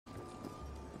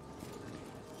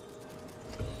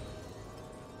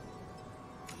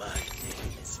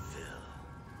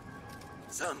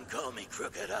Some call me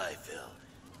Crooked Eye Phil,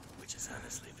 which is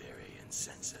honestly very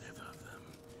insensitive of them.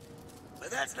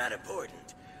 But that's not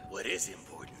important. What is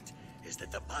important is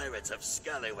that the pirates of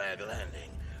Scallywag Landing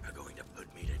are going to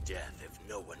put me to death if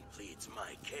no one pleads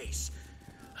my case.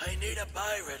 I need a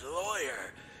pirate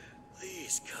lawyer.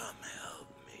 Please come help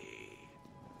me.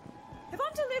 If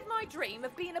I'm to live my dream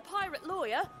of being a pirate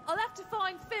lawyer, I'll have to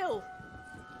find Phil.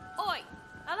 Oi,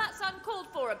 now that's uncalled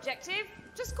for, objective.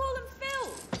 Just call him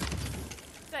Phil.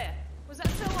 There, was that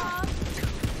so hard?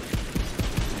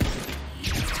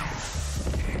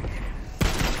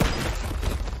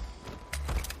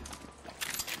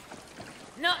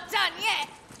 Not done yet!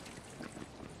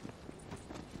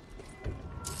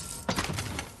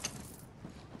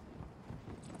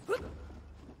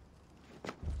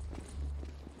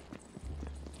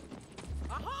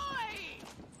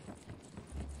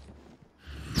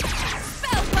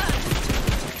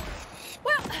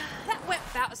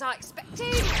 As I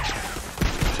expected.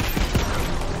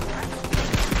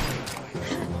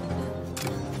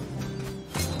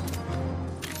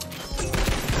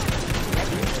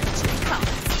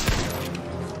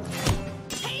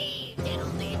 Hey,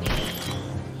 little baby.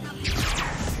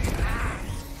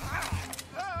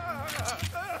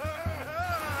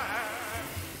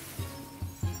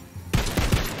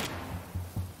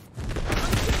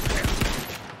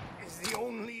 Is the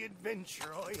only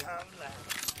adventure I have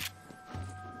left.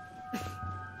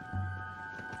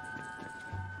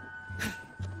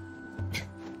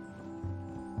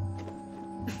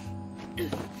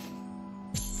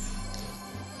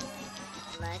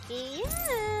 Lucky you.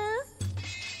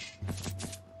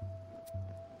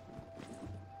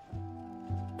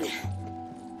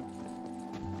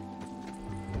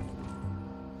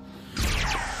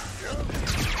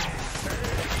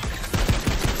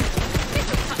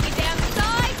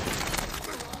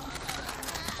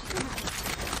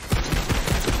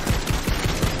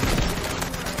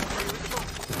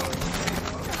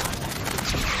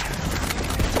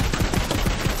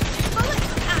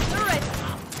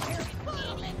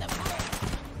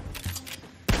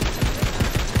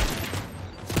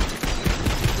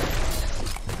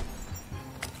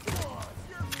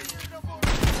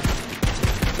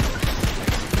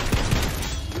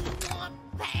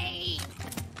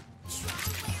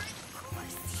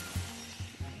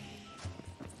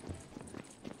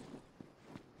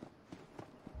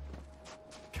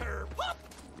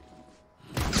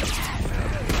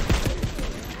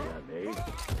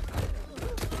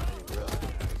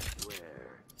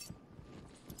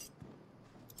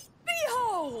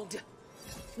 Behold!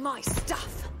 My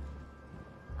stuff!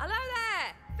 Hello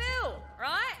there! Phil,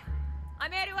 right?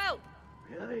 I'm here to help.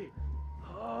 Really?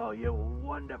 Oh, you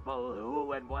wonderful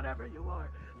who and whatever you are.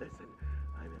 Listen,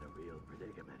 I'm in a real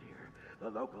predicament here. The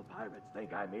local pirates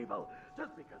think I'm evil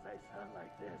just because I sound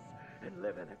like this and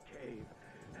live in a cave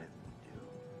and do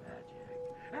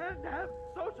magic and have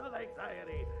social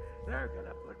anxiety. They're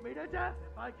gonna put me to death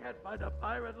if I can't find a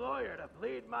pirate lawyer to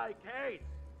plead my case.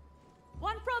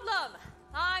 One problem.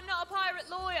 I'm not a pirate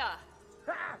lawyer.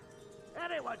 Ha!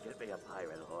 Anyone can be a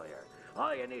pirate lawyer.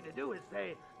 All you need to do is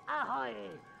say, "Ahoy!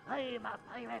 I'm a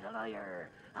pirate lawyer.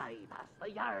 I passed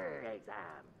the YAR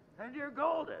exam." And you're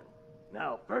golden.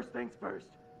 Now, first things first.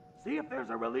 See if there's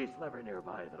a release lever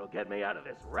nearby that'll get me out of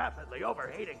this rapidly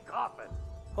overheating coffin.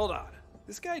 Hold on.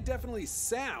 This guy definitely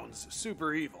sounds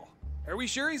super evil. Are we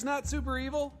sure he's not super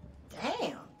evil?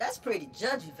 Damn, that's pretty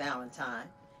judgy, Valentine.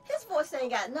 His voice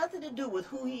ain't got nothing to do with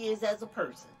who he is as a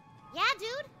person. Yeah,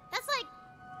 dude. That's like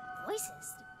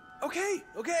voices.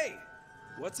 Okay.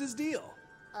 What's his deal?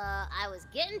 I was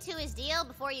getting to his deal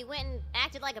before you went and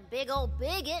acted like a big old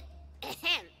bigot.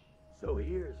 Ahem. So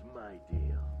here's my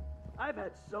deal. I've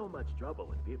had so much trouble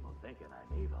with people thinking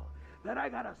I'm evil that I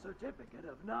got a certificate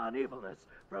of non-evilness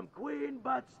from Queen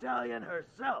Butt Stallion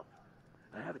herself.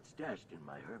 I have it stashed in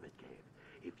my hermit cave.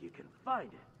 If you can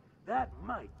find it, that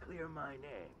might clear my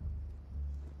name.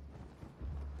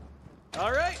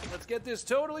 All right, let's get this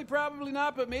totally, probably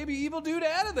not, but maybe evil dude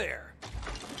out of there.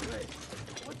 Wait,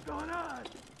 what's going on?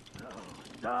 Oh,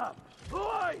 stop. Who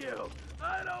are you?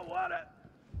 I don't want it.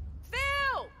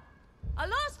 Phil! I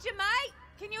lost you, mate.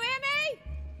 Can you hear me?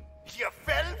 You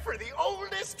fell for the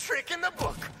oldest trick in the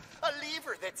book. A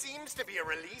lever that seems to be a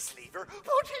release lever,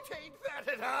 but it ain't that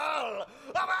at all.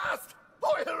 Avast!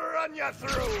 I'll run you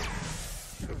through.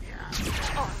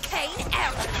 Arcane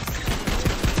arrows.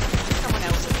 Someone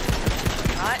else is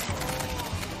right?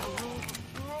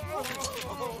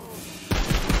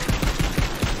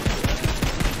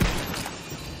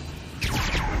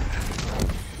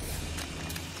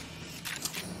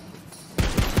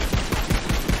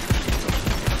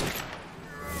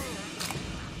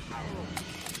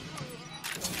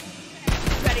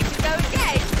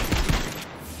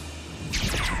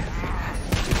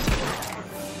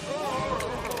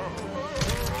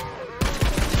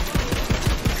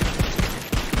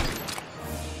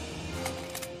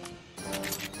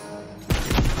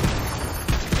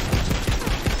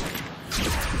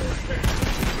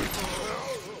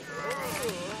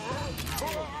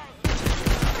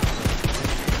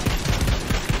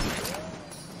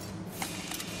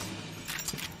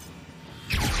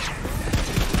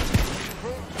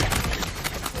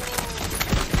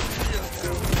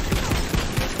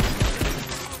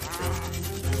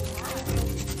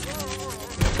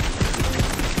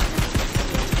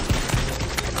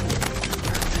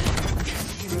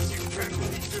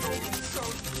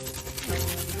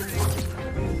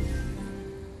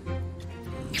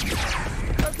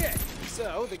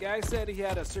 So, the guy said he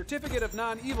had a certificate of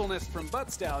non-evilness from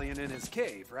Butt Stallion in his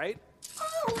cave, right?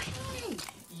 Oh, hey,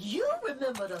 you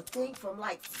remember the thing from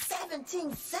like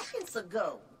 17 seconds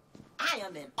ago. I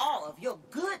am in awe of your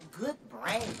good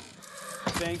brain.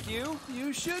 Thank you.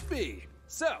 You should be.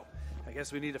 So, I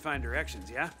guess we need to find directions,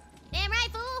 yeah? Damn right,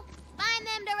 fool. Find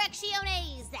them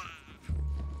direcciones.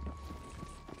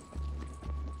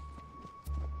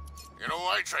 You know,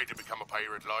 I tried to become a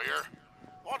pirate lawyer.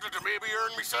 Wanted to maybe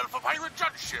earn myself a pirate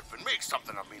judgeship and make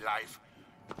something of me life.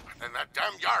 And then that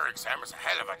damn YAR exam is a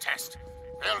hell of a test.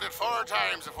 Failed it 4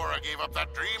 times before I gave up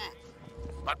that dream.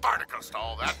 But barnacles to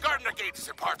all that, guarding the gate is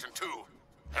important too.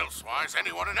 Elsewise,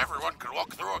 anyone and everyone could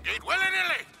walk through a gate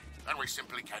willy-nilly. And we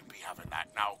simply can't be having that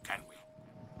now, can we?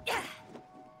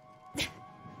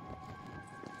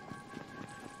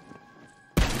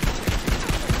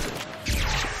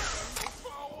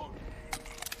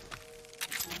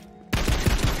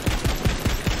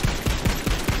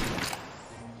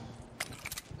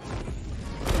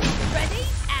 Ready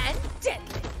and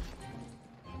deadly.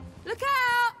 Look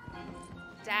out!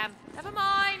 Damn, never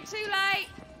mind, too late.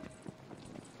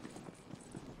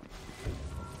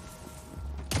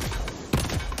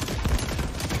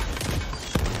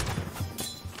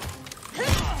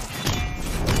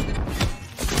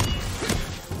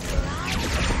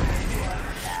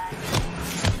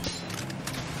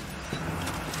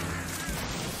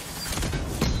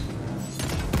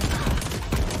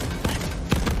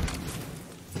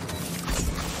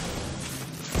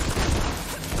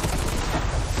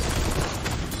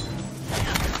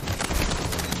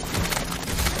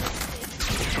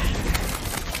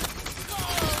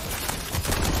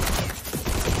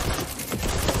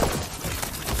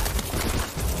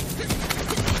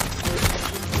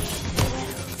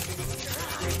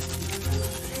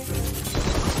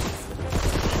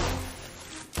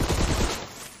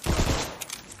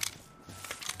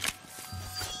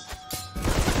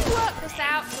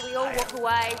 Walk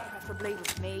away, preferably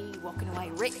with me walking away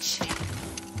rich.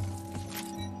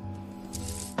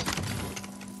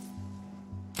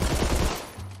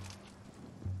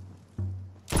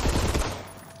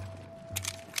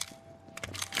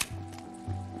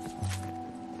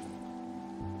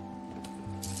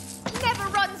 Never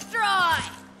runs dry!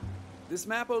 This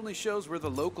map only shows where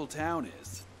the local town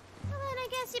is. Well, then I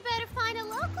guess you better find a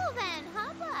local then,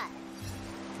 huh, bud?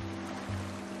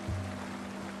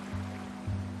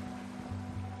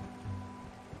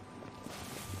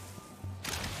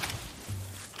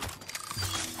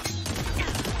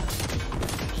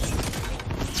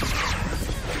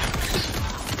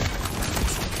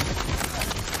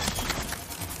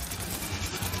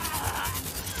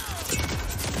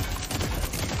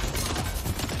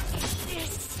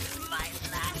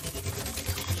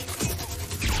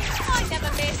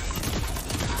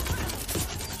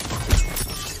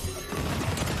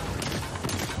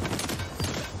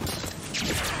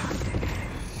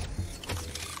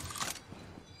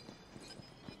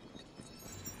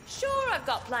 I've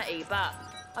got plenty, but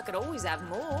I could always have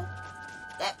more.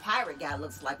 That pirate guy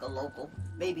looks like a local.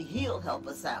 Maybe he'll help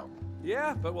us out.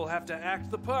 Yeah, but we'll have to act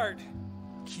the part.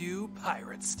 Cue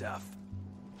pirate stuff.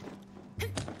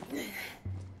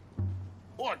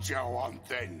 What you want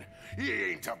then?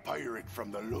 Ye ain't a pirate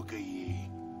from the look of ye.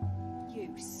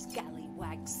 You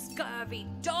scallywag, scurvy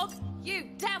dog! You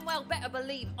damn well better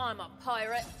believe I'm a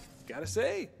pirate. Gotta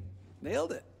say,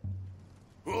 nailed it.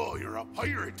 Oh, you're a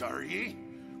pirate, are ye?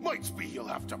 Might be you'll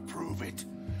have to prove it.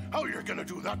 How you're gonna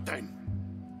do that then?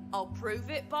 I'll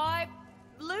prove it by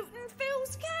looting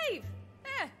Phil's cave.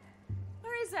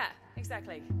 Where is that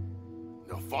exactly?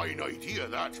 A fine idea,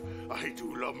 that. I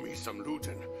do love me some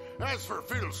looting. As for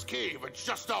Phil's cave, it's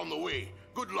just down the way.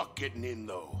 Good luck getting in,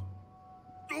 though.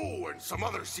 Oh, and some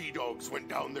other sea dogs went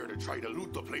down there to try to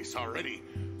loot the place already,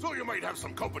 so you might have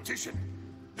some competition.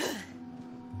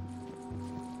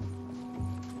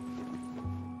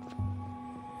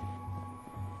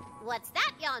 What's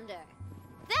that yonder?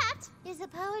 That is a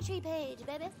poetry page,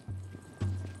 baby.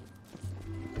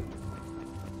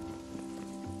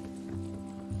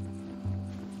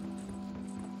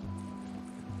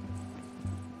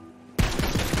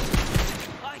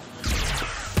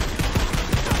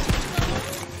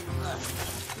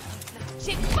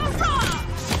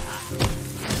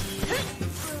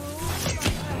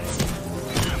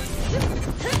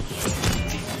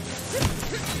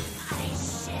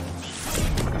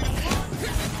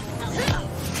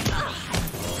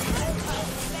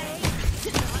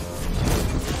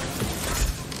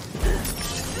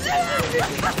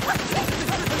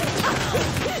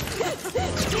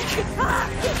 Magic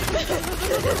barrage!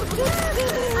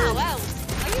 Oh, well,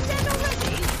 are you dead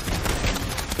already?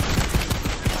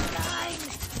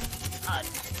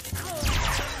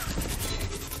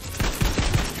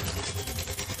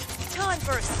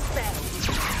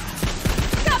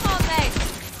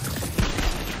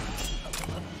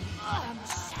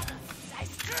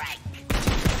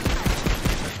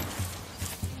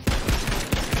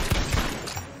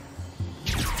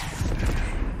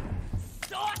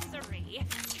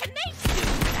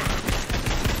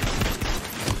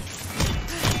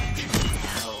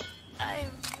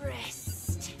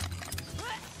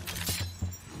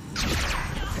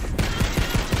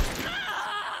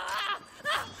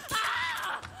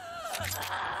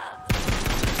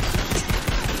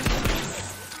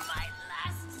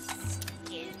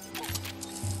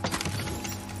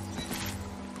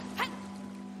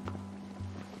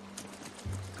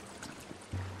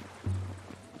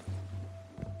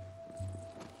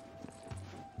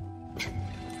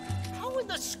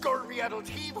 the scurvy-addled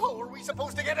heave-ho are we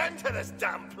supposed to get into this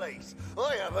damn place?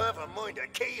 I have half a mind to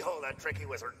keyhole that tricky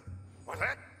wizard. What's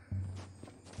that?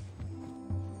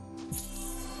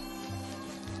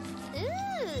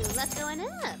 Ooh, what's going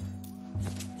up?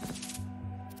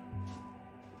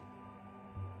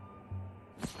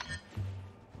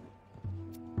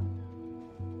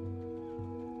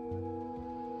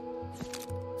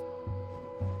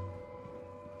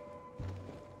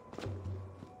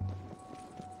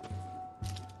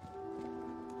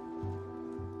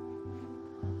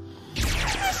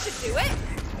 Should do it.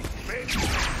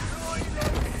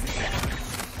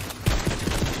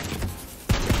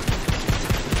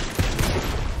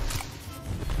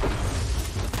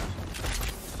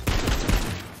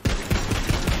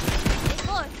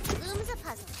 Before looms a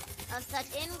puzzle of such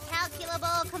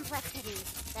incalculable complexity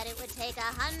that it would take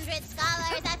 100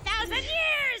 scholars 1,000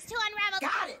 years to unravel.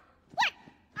 Got it. What?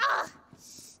 Oh,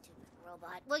 stupid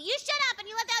robot. Well, you shut up and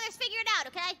you let the others figure it out,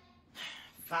 okay?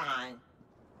 Fine.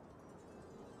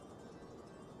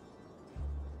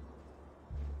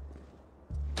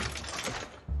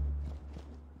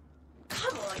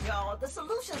 Come on, y'all. The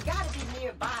solution's gotta be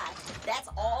nearby. That's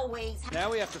always Now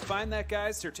we have to find that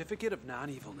guy's certificate of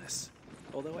non-evilness.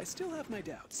 Although I still have my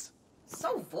doubts.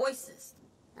 so voices.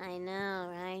 I know,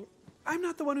 right? I'm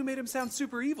not the one who made him sound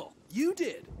super evil. You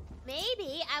did.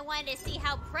 Maybe I wanted to see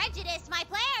how prejudiced my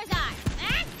players are.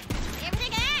 Huh? You ever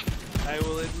think of that? I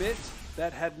will admit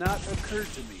that had not occurred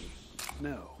to me.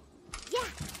 No. Yeah,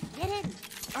 it didn't.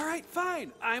 All right,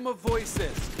 fine. I'm a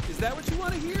voicist. Is that what you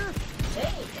want to hear?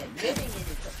 Hey, admitting it is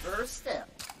the first step.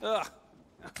 Ugh.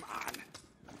 Come on.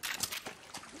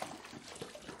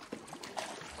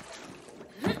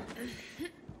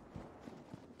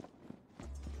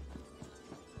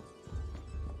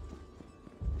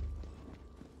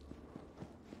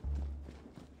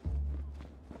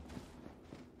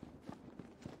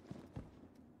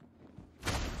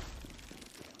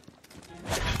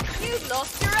 You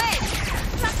lost your edge.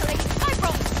 Luckily, I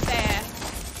brought to spare.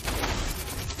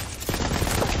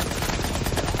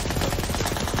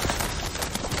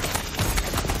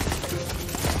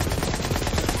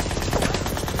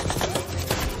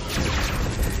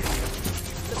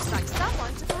 Looks like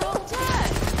someone took a wrong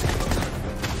turn.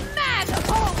 Mad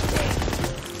haunting!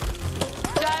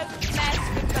 Don't mess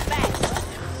with the best.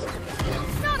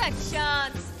 Not a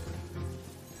chance.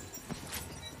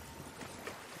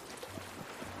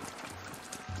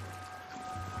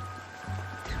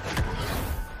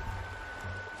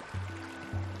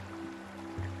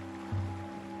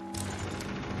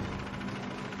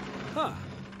 Huh.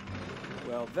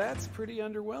 Well, that's pretty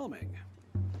underwhelming.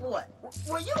 What?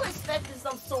 Were you expecting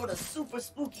some sort of super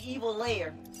spooky evil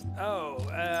lair? Oh,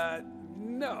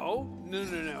 no.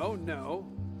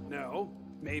 No.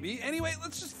 Maybe. Anyway,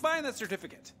 let's just find that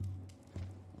certificate.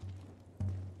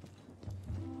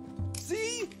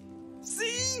 See?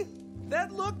 See?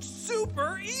 That looked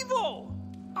super evil!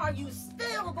 Are you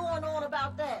still going on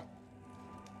about that?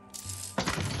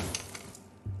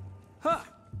 Huh.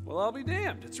 Well, I'll be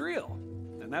damned. It's real.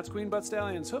 And that's Queen Butt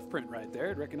Stallion's hoof print right there.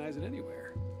 I'd recognize it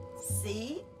anywhere.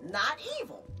 See? Not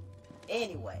evil.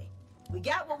 Anyway, we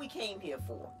got what we came here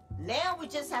for. Now we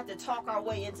just have to talk our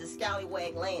way into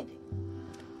Scallywag Landing.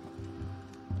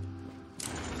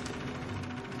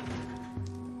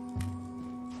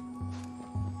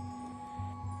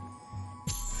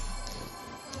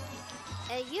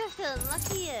 You're feeling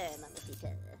luckier, Mamacita.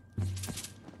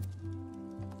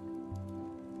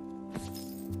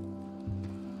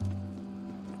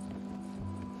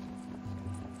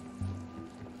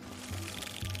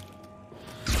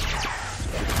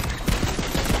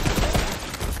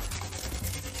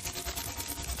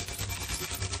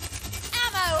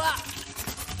 Ammo up!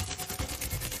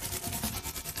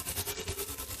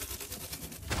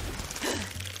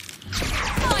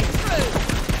 Fly through!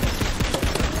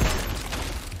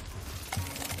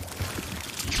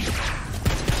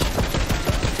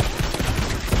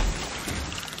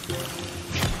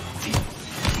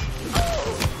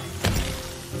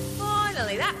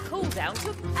 Finally, that cooldown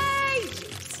took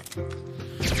ages.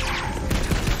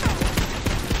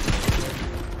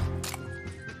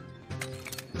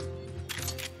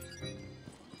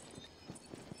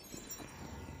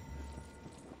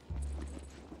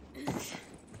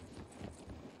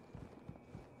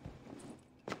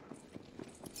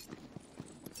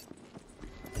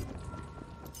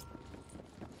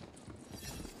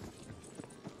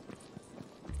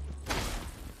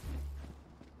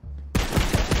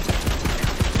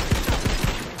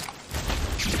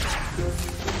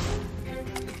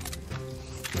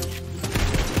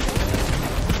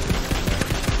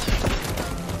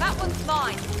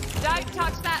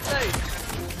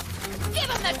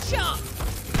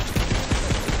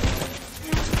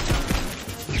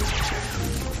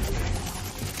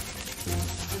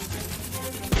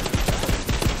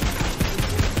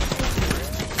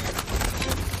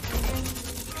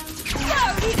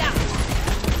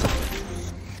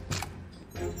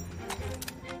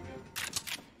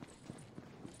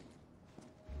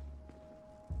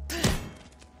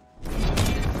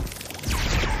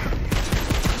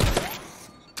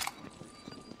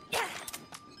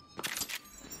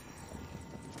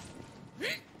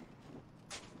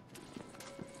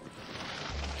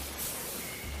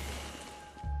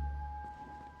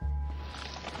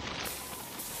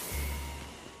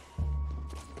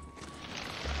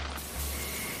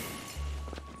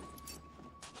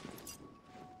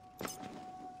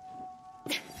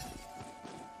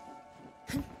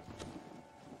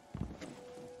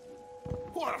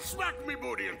 smack me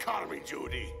booty and call me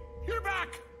Judy. You're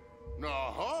back.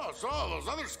 No, so those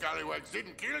other scallywags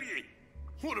didn't kill ye.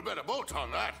 Would have bet a boat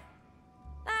on that.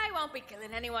 They won't be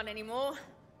killing anyone anymore,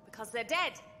 because they're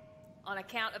dead. On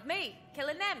account of me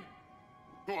killing them.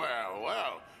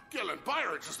 Well, killing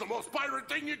pirates is the most pirate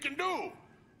thing you can do.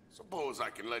 Suppose I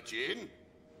can let you in.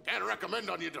 Can't recommend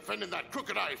on you defending that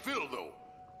crooked-eyed Phil, though.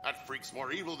 That freak's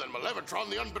more evil than Malevoltron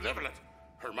the Unbenevolent.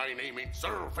 Her my name ain't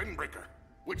Sir Finbreaker,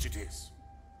 which it is.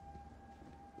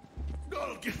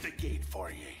 I'll get the gate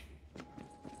for ye.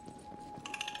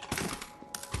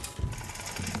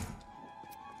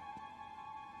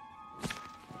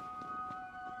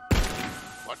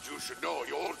 But you should know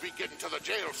you won't be getting to the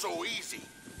jail so easy.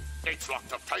 Gate's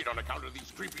locked up tight on account of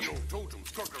these creepy old totems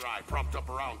Crooked Eye propped up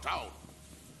around town.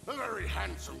 A very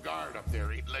handsome guard up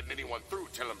there ain't letting anyone through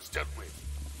till him's dealt with.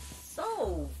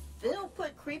 So, Phil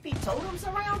put creepy totems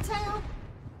around town?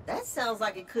 That sounds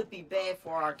like it could be bad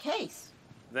for our case.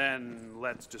 Then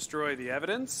let's destroy the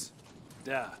evidence?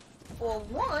 Duh. For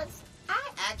once,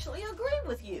 I actually agree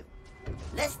with you.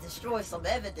 Let's destroy some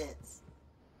evidence.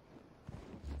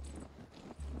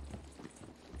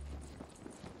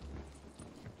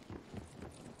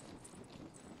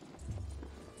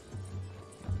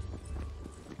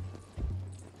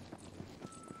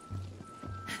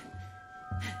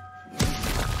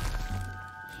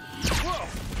 Whoa!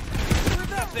 Where'd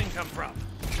that thing come from?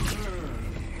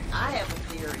 I have a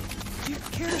theory. Do you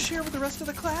care to share with the rest of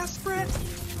the class, Brett?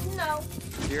 No.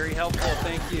 Very helpful,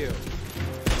 thank you.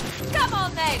 Come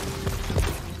on then!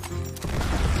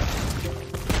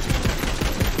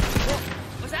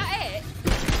 Was that it?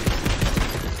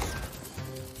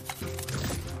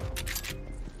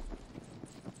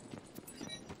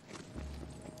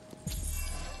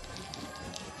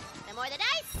 The more the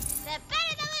dice, the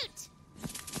better the loot.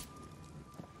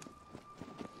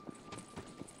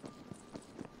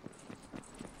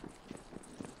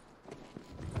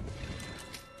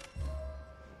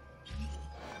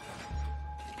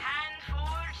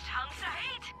 Hand-forged hunks of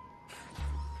hate.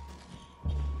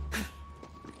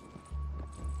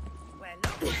 Well,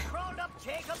 look what crawled up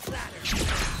Jacob's ladder.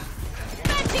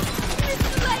 Magic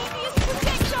miscellaneous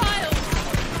projectiles!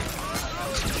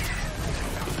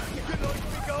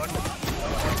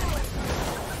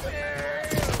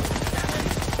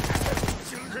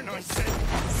 Children on set.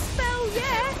 Spell,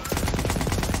 yeah!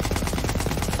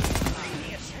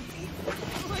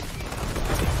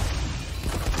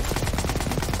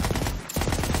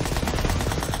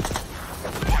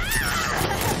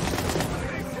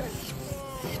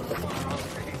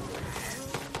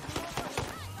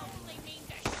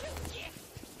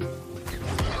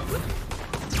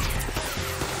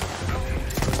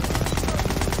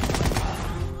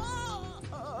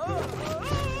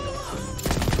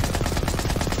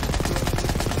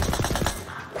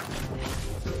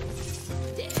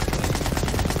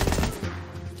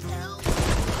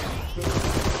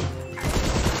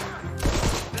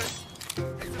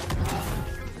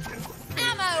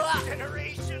 Ammo up!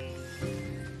 Generation.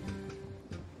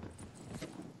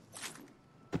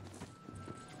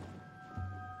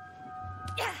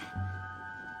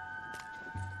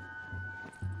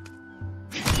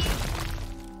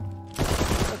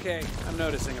 Okay, I'm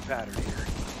noticing a pattern here.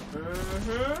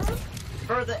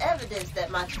 Further evidence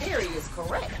that my theory is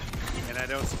correct. And I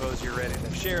don't suppose you're ready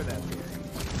to share that theory.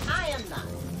 I am not.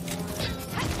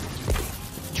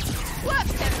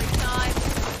 Works every time.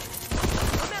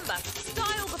 Remember,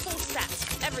 style before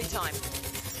stats, every time.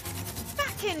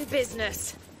 Back in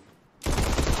business.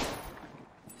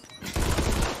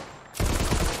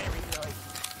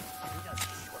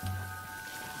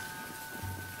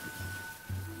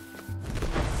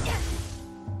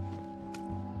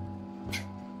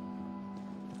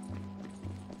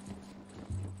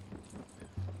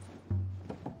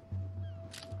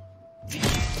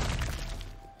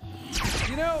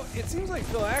 You know, it seems like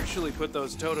Phil actually put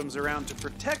those totems around to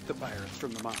protect the pirates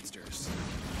from the monsters.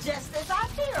 Just as I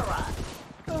theorized.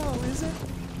 Oh, is it?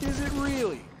 Is it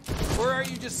really? Or are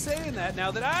you just saying that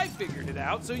now that I figured it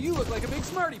out so you look like a big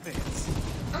smarty pants?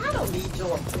 I don't need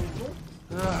your approval.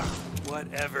 Ugh,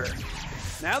 whatever.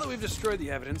 Now that we've destroyed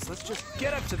the evidence, let's just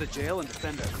get up to the jail and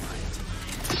defend our client.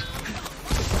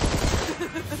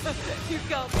 You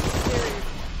can't be serious.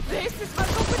 This is my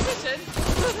competition.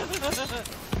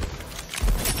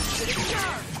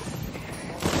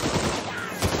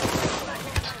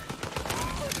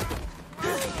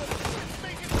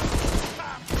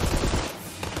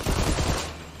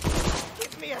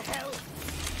 Give me a hell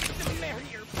to marry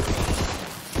your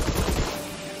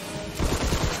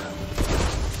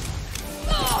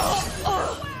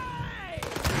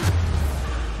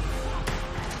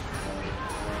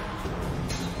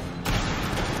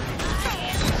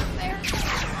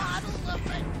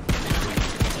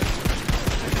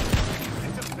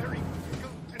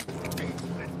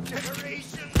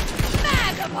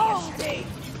Oh, Dave!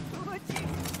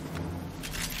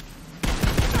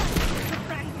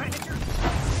 Brand manager,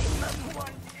 I'm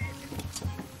wanted.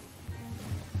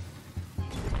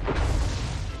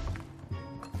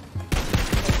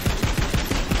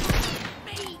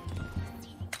 Me,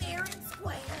 fair and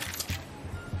square.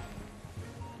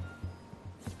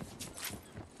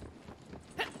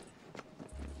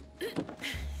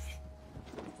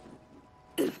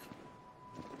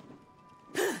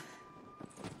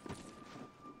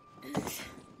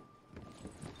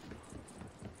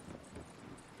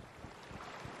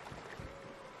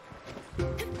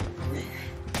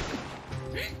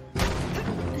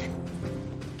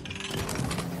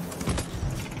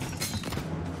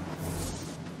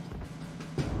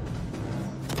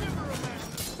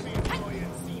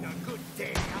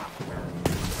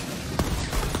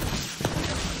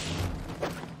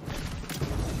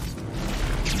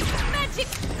 Magic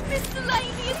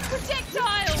miscellaneous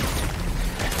projectiles!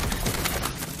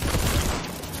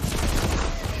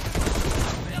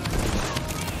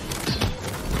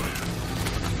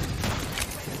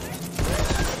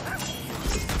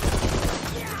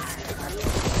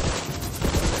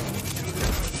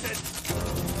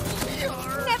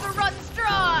 Never runs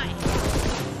dry!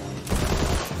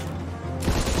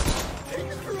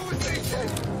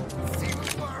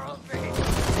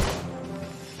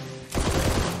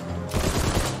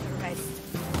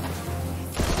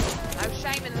 No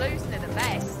shame in losing to the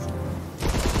best.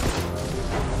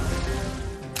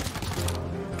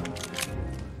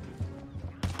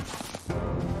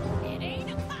 It ain't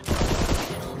a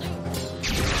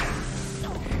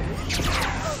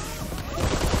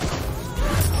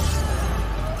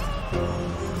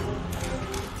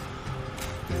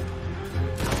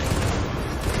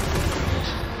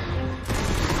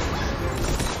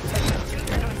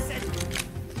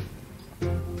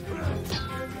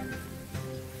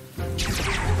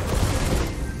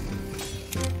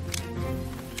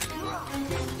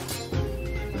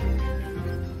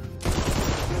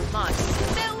My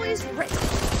spell is ready.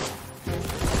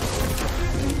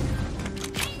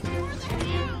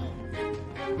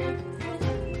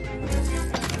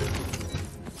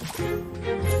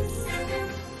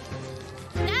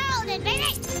 Now then, baby!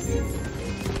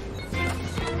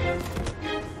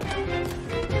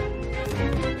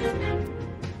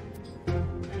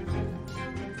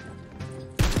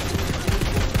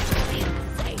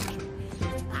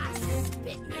 I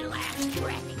spit me last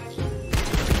breath.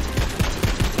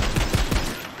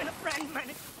 Been a brand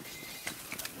manager.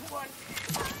 One.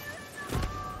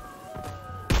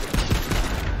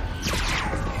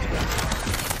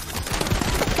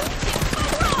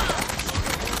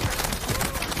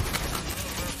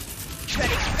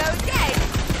 Ready to go again?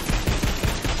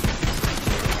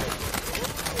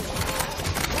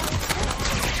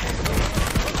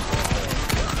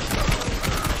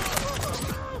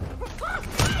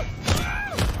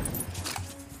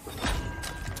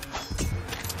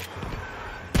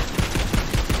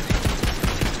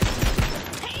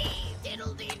 Hey,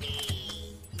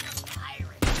 diddle-dee-dee!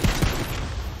 Pirate!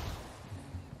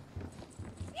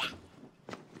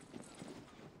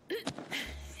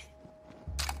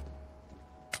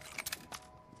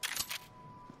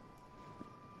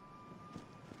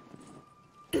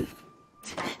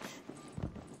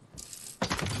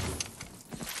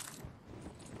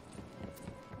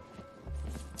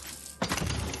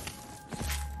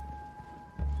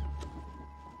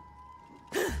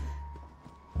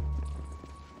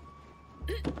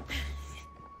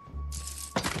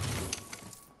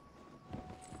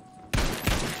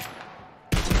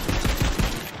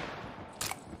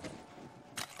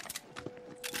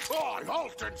 Oh,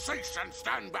 halt and cease and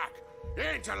stand back.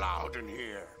 Ain't allowed in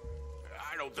here.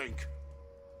 I don't think.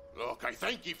 Look, I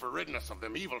thank ye for ridding us of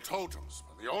them evil totems,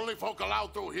 but the only folk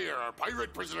allowed through here are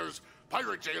pirate prisoners,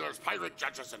 pirate jailers, pirate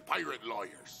judges, and pirate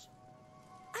lawyers.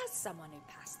 As someone who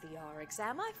passed the R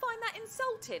exam, I find that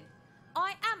insulting.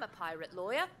 I am a pirate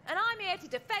lawyer, and I'm here to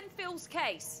defend Phil's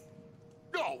case.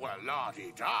 Oh, well,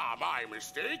 la-di-da, my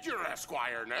mistake, your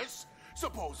esquireness.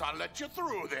 Suppose I'll let you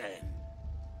through, then.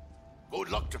 Good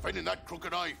luck defending that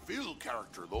crooked eye Phil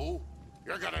character, though.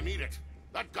 You're gonna need it.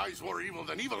 That guy's more evil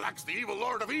than evil acts the evil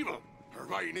lord of evil. Or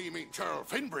my name ain't Charles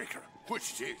Finbreaker,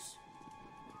 which it is.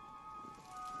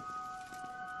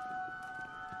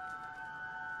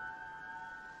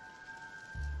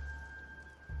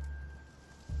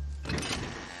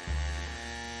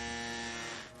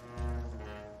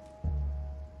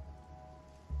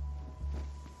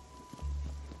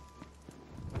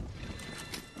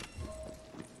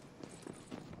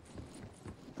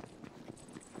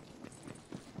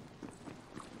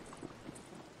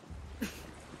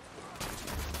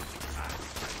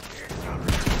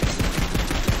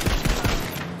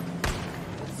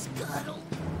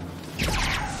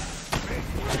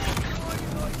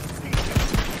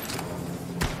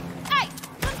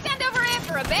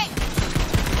 a bit.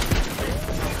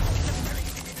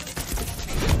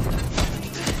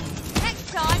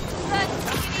 Next time, learn to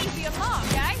take an easier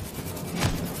mark, eh?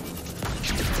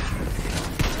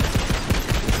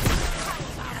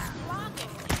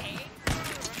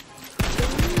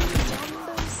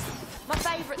 My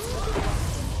favourite.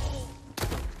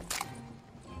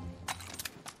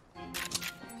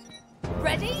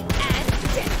 Ready and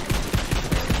get.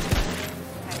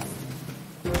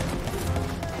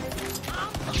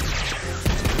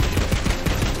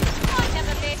 I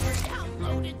never miss.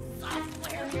 Downloaded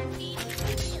software immediately.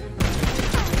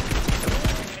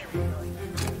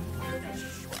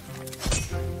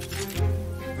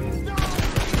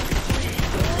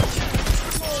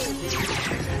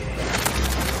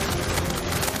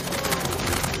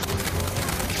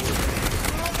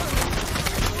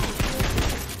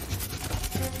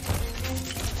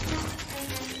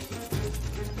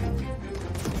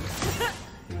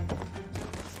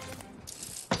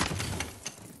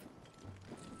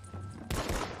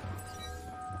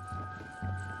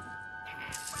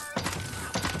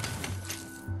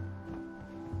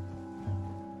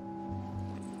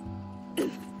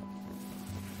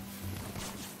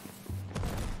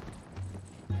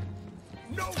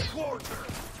 No quarter!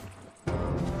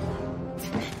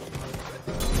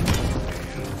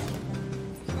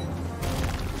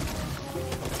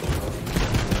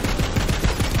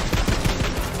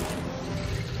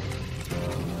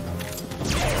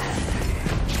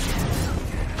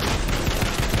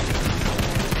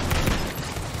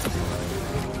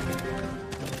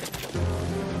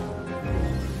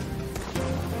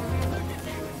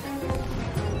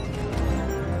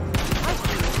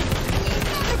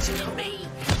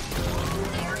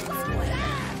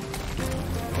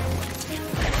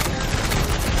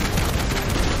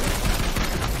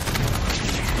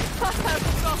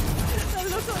 The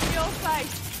look on your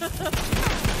face.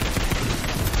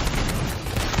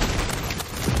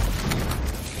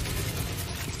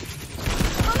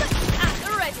 Bullet at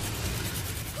the ready.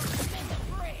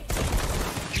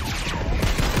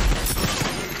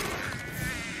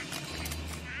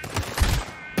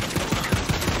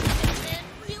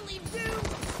 Really do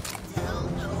tell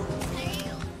no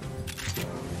tale.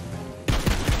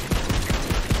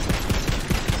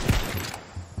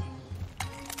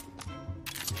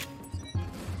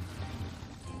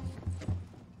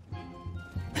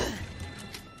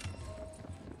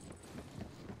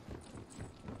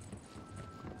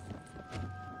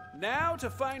 Now to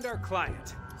find our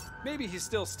client. Maybe he's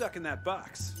still stuck in that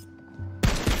box.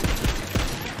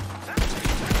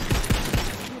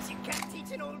 You can't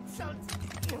teach an old son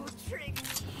new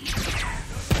tricks.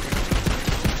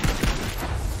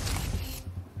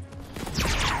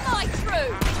 Lie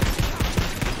through.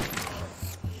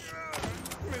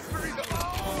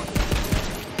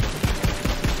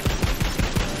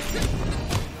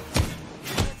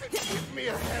 Give me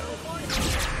a hell.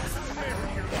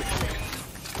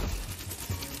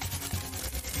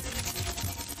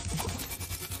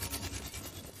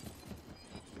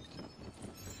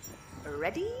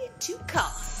 Ready to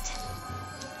cast.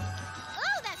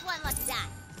 Oh, that's one lucky die.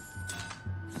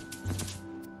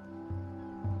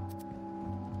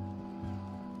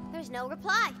 There's no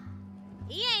reply.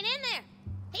 He ain't in there.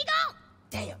 He gone.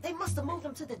 Damn, they must have moved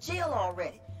him to the jail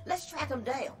already. Let's track him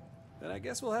down. Then I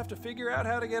guess we'll have to figure out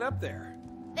how to get up there.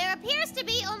 There appears to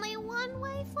be only one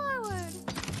way forward.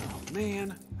 Oh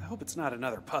man, I hope it's not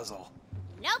another puzzle.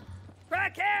 Nope.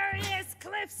 Precarious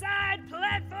cliffside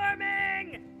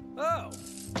platforming! Oh,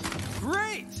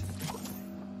 great!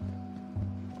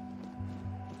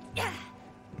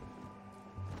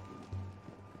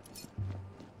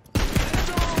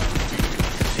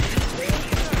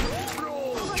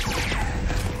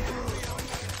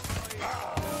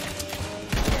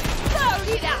 Load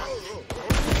it up.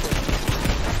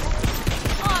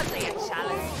 Hardly a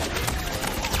challenge.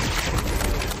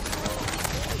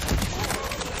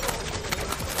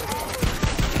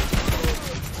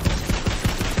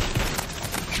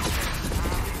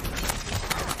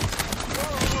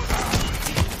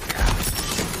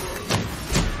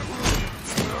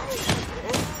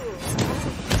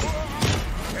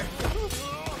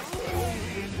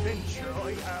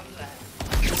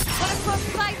 Wanna cross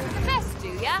play for the best, do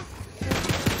ya?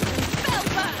 Spell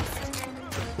burst!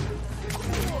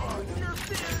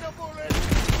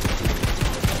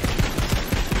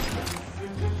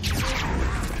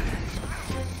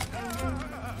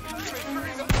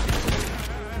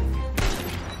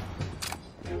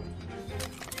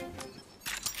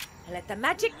 Let the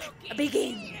magic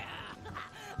begin.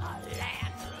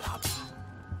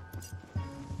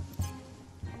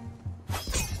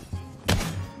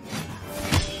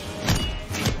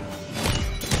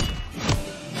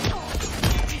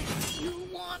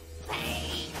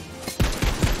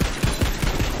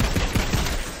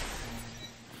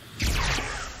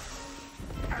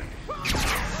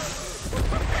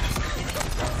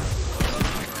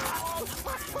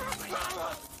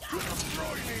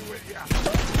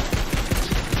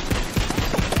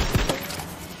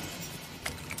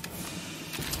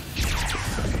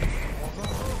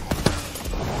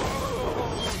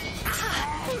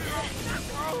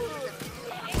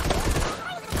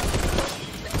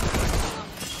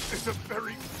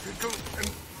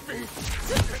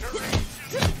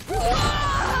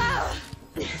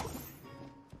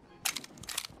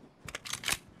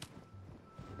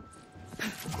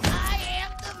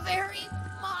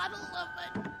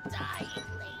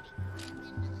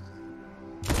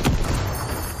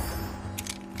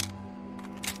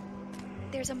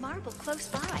 there's a marble close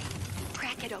by.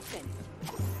 Crack it open.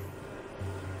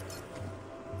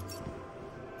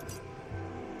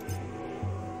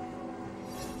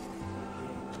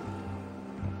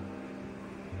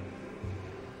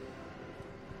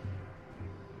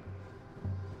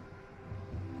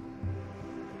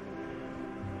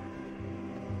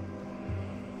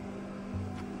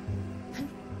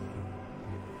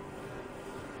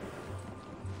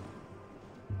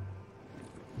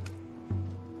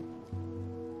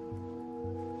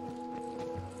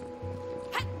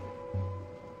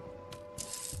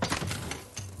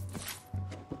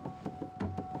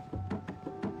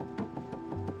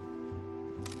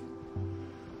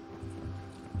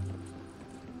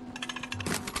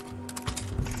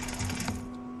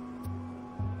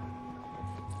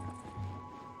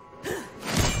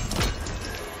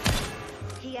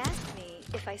 He asked me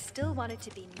if I still wanted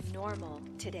to be normal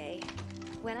today.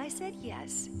 When I said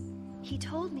yes, he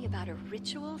told me about a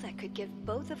ritual that could give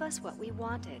both of us what we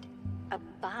wanted. A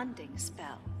bonding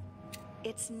spell.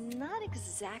 It's not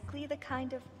exactly the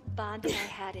kind of bonding I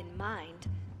had in mind,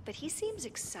 but he seems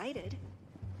excited.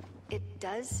 It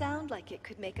does sound like it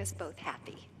could make us both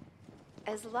happy.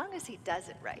 As long as he does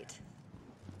it right.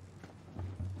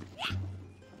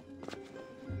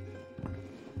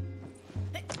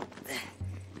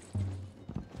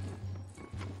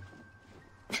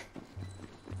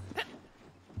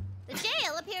 The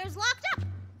jail appears locked up.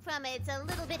 From its a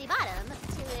little bitty bottom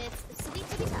to its sweet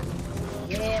tippy top.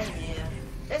 Yeah.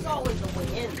 There's always a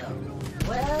way in, though.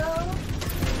 Well,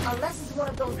 unless it's one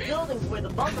of those buildings where the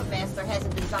bunker master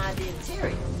hasn't designed the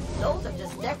interior. Those are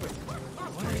just decorative.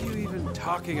 What are you even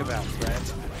talking about,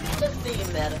 Brett? Just being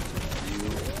meta. You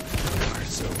are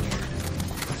so weird.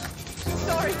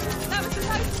 Sorry, that was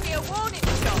supposed to be a warning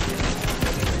shot.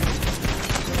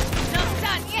 Not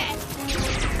done yet.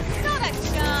 Not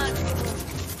a chance.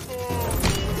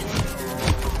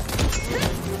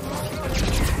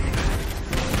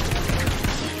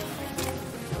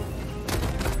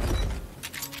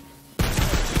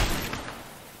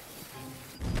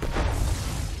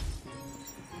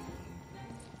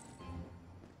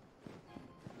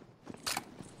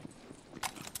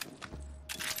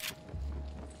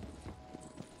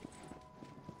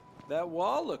 That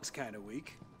wall looks kind of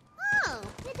weak. Oh,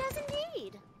 it does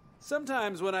indeed.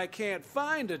 Sometimes when I can't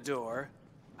find a door,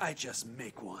 I just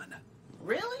make one.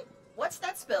 Really? What's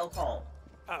that spell called?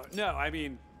 Oh, no, I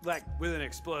mean, like, with an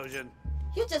explosion.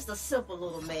 You're just a simple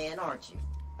little man, aren't you?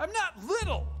 I'm not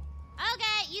little!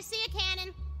 Okay, you see a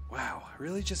cannon. Wow,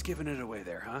 really just giving it away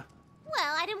there, huh?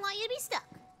 Well, I didn't want you to be stuck.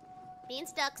 Being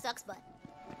stuck sucks butt.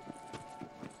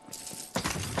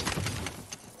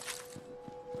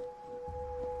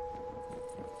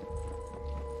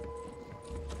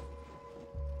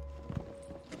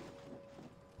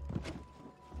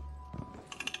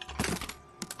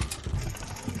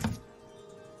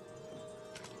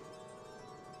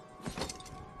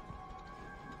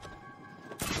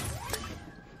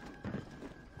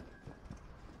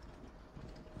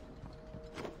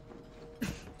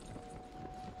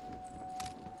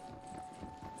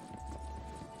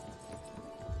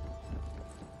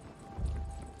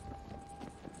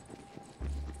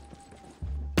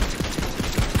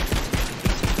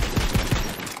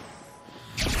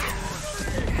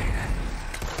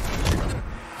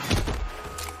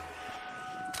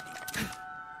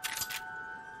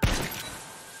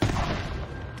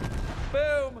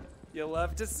 You'll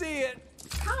love to see it.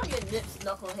 Calm your nips,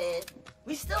 knucklehead.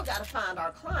 We still gotta find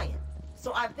our client.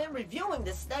 So I've been reviewing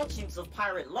the statutes of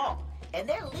pirate law, and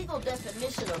their legal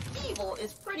definition of evil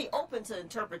is pretty open to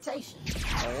interpretation.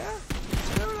 Oh, yeah?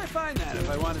 Where would I find that if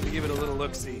I wanted to give it a little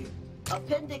look-see?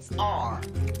 Appendix R.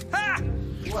 Ha!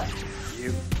 What?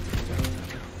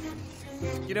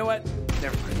 You know what?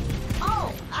 Never mind.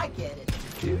 Oh, I get it.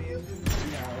 Do you?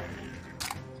 No.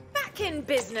 Back in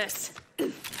business.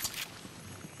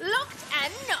 Locked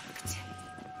and knocked.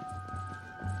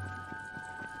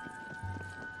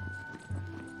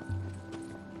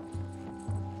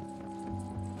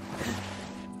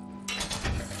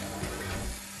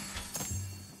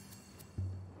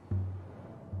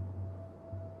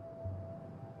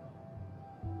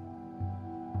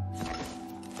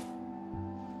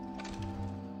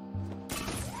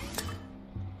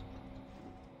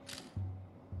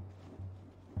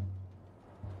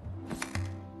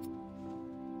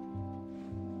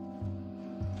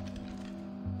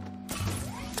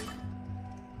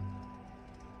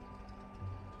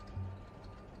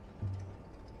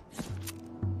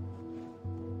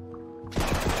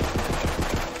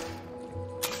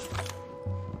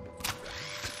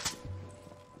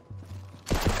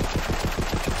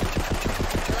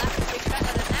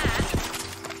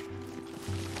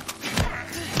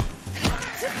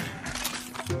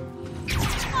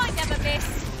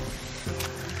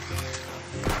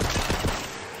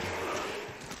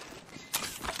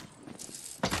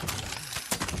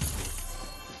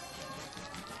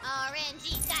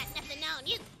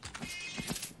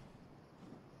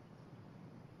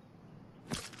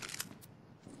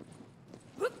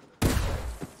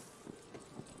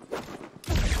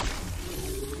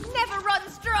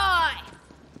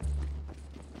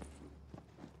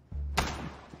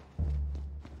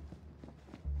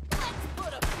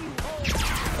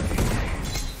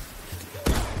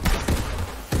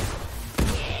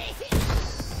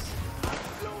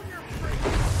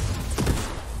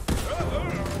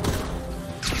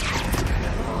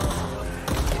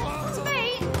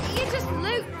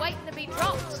 waiting to be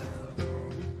dropped.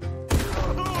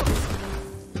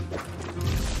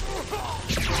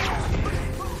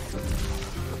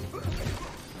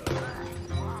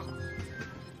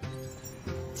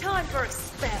 Time for a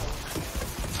spell.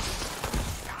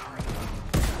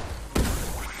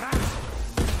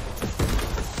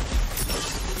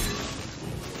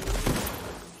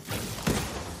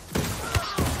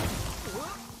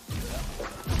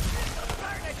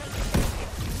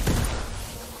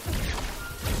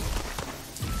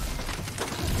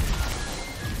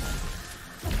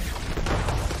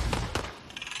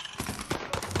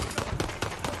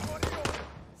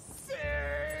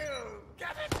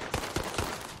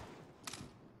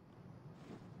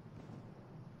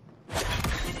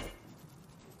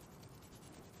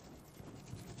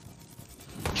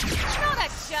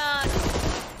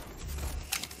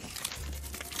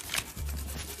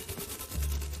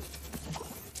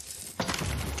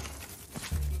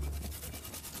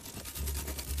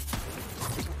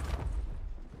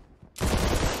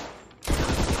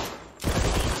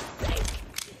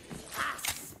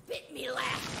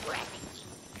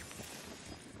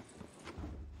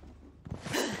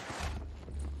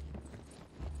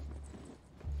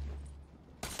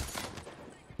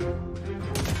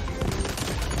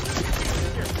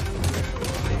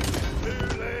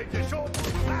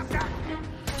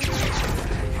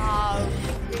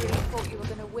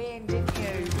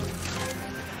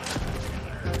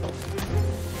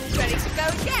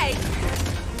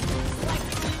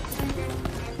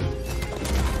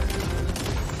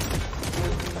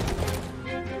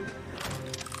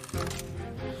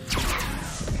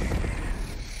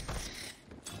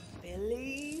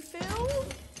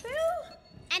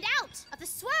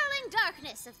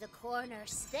 Of the corner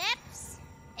steps,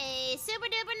 a super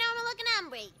duper normal looking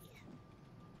hombre.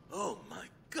 Oh my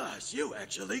gosh, you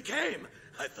actually came!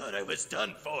 I thought I was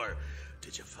done for.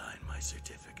 Did you find my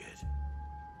certificate?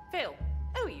 Phil,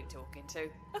 who are you talking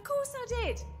to? Of course I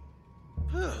did.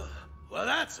 Well,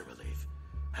 that's a relief.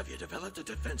 Have you developed a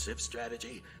defensive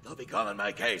strategy? They'll be calling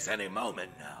my case any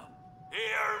moment now.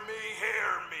 Hear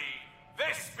me.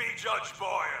 This be Judge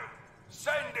Boyle.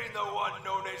 Sending the one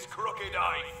known as Crooked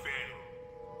Eye Phil.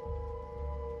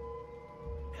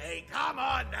 Hey, come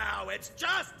on now, it's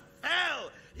just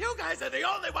Phil! You guys are the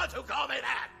only ones who call me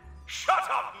that! Shut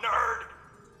up, nerd!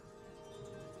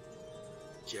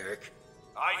 Jerk.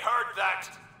 I heard that.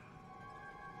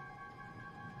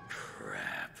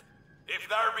 Crap. If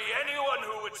there be anyone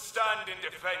who would stand in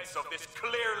defense of this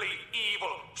clearly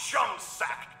evil chum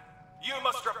sack, you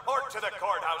must report to the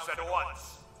courthouse at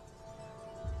once.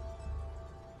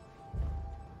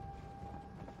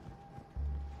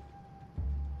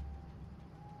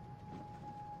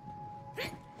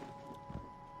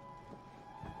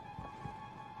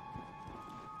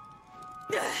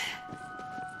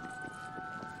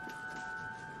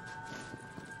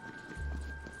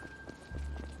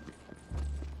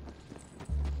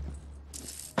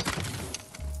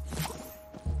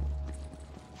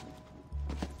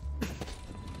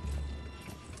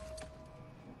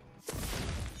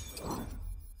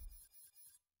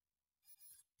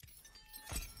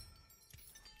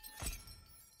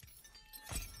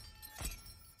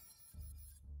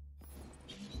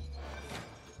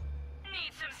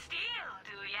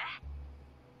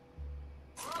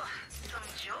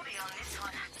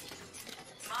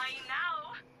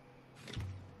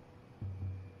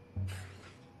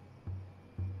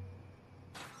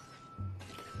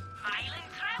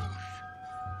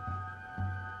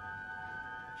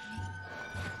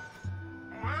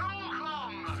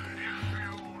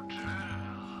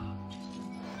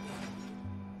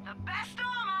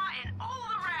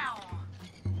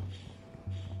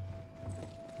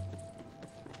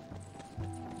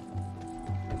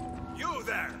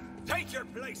 Take your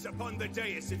place upon the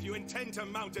dais if you intend to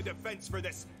mount a defense for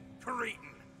this cretin.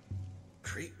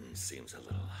 Cretin seems a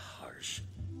little harsh.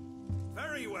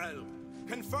 Very well.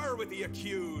 Confer with the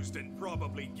accused and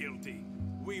probably guilty.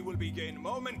 We will begin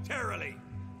momentarily.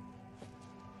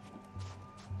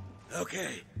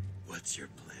 Okay, what's your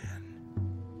plan?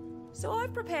 So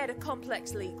I've prepared a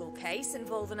complex legal case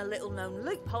involving a little-known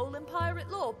loophole in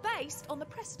pirate law based on the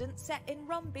precedent set in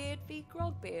Rumbeard v.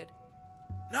 Grogbeard.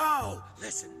 No!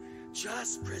 Listen,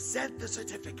 just present the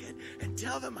certificate and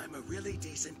tell them I'm a really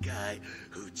decent guy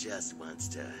who just wants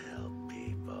to help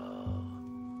people.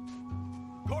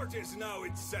 Court is now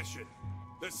in session.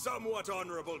 The somewhat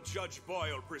honorable Judge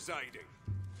Boyle presiding,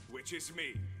 which is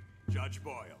me, Judge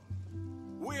Boyle.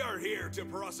 We are here to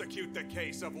prosecute the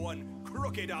case of one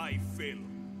Crooked Eye Phil,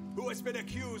 who has been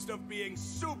accused of being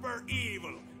super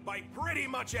evil by pretty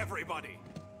much everybody.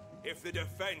 If the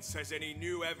defense has any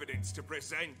new evidence to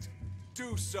present,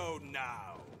 do so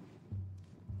now.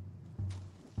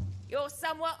 Your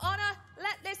somewhat honor,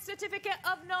 let this certificate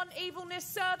of non-evilness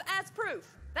serve as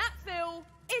proof that Phil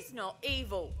is not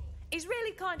evil. He's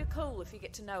really kind of cool if you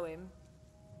get to know him.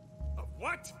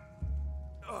 What?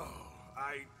 Oh,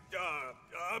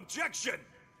 objection!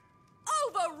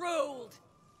 Overruled!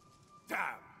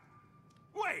 Damn!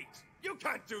 Wait! You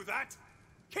can't do that!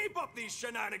 Keep up these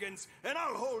shenanigans, and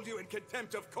I'll hold you in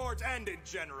contempt of court and in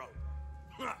general.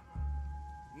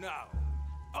 Now,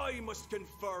 I must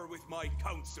confer with my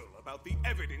counsel about the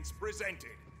evidence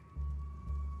presented.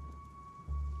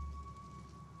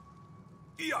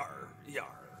 Yar.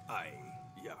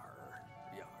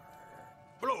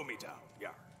 Blow me down,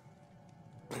 yar.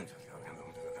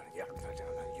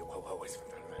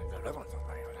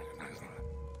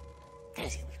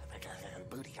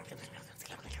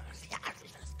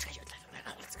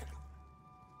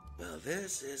 Well,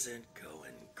 this isn't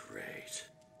going great.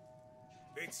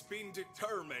 It's been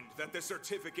determined that the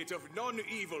certificate of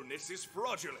non-evilness is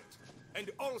fraudulent,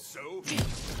 and also...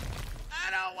 I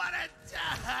don't want to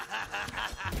die!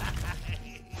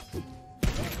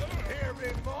 Hear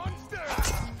me, monster!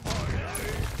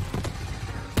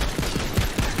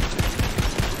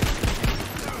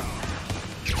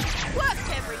 Works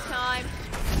every time.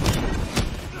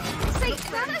 See,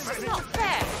 now that's just not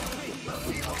fair.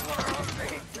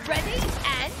 Ready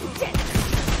and dead.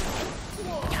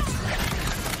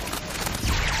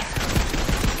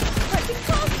 Right, be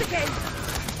fast again.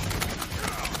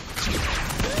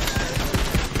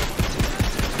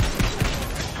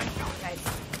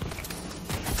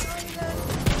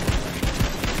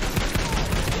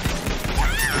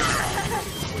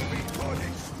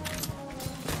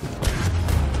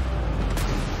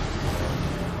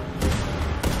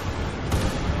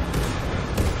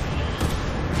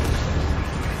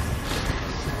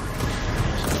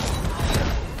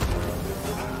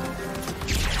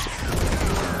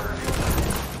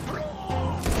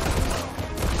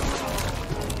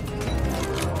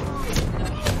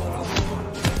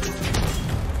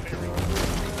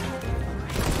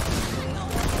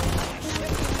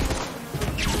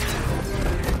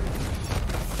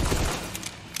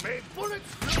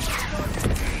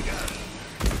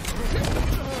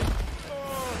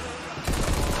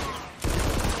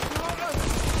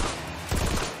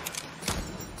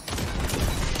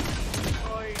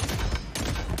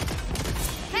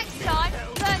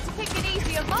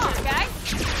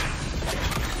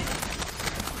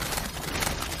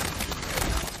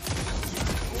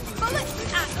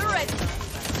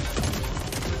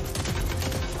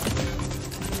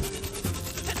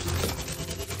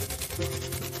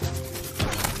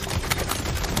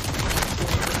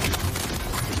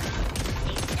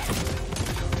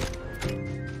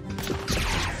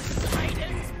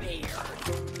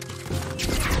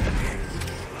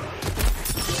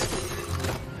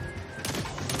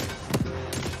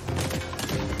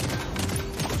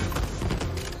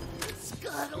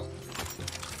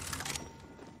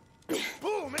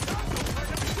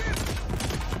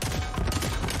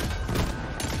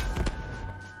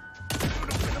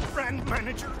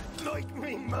 Manager like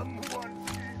me, Mum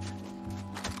wants.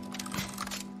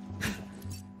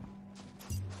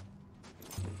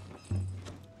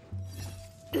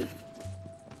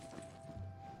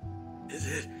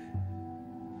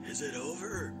 Is it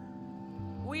over?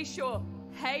 We sure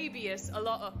habeas a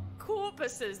lot of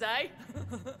corpuses, eh?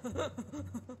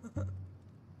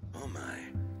 Oh my.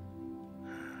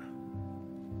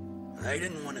 I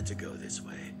didn't want it to go this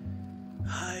way.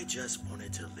 I just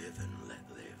wanted to live and let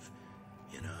live.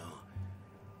 You know,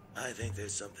 I think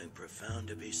there's something profound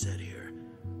to be said here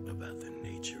about the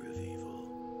nature of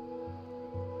evil.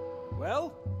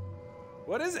 Well,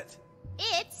 what is it?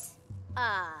 It's,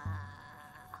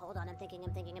 hold on, I'm thinking.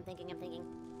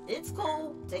 It's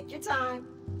cool. Take your time.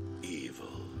 Evil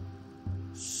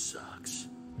sucks.